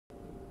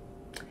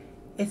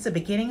It's the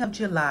beginning of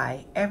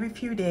July. Every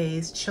few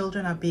days,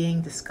 children are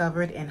being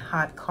discovered in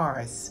hot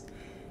cars.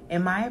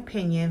 In my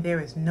opinion, there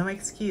is no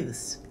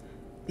excuse.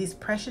 These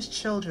precious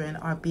children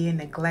are being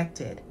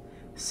neglected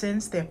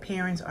since their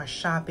parents are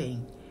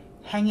shopping,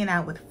 hanging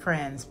out with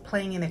friends,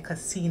 playing in a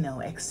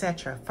casino,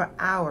 etc. for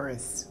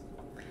hours.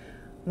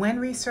 When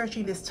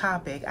researching this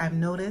topic, I've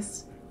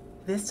noticed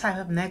this type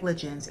of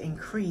negligence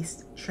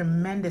increased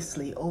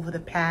tremendously over the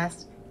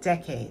past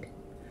decade.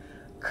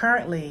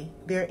 Currently,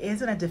 there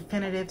isn't a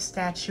definitive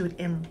statute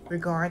in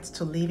regards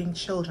to leaving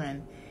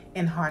children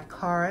in hot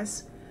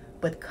cars,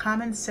 but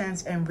common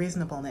sense and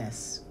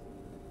reasonableness.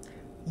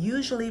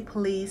 Usually,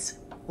 police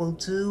will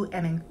do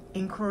an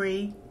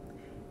inquiry,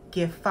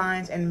 give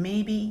fines, and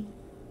maybe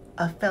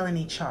a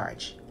felony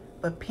charge.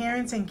 But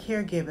parents and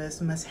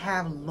caregivers must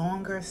have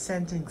longer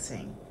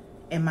sentencing,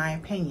 in my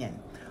opinion.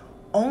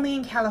 Only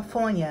in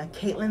California,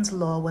 Caitlin's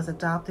Law was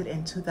adopted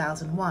in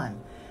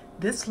 2001.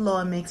 This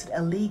law makes it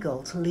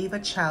illegal to leave a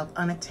child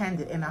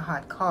unattended in a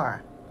hot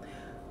car.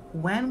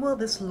 When will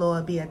this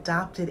law be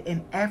adopted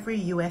in every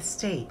U.S.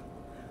 state?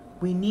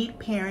 We need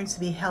parents to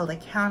be held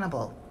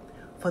accountable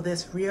for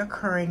this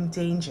reoccurring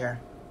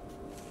danger.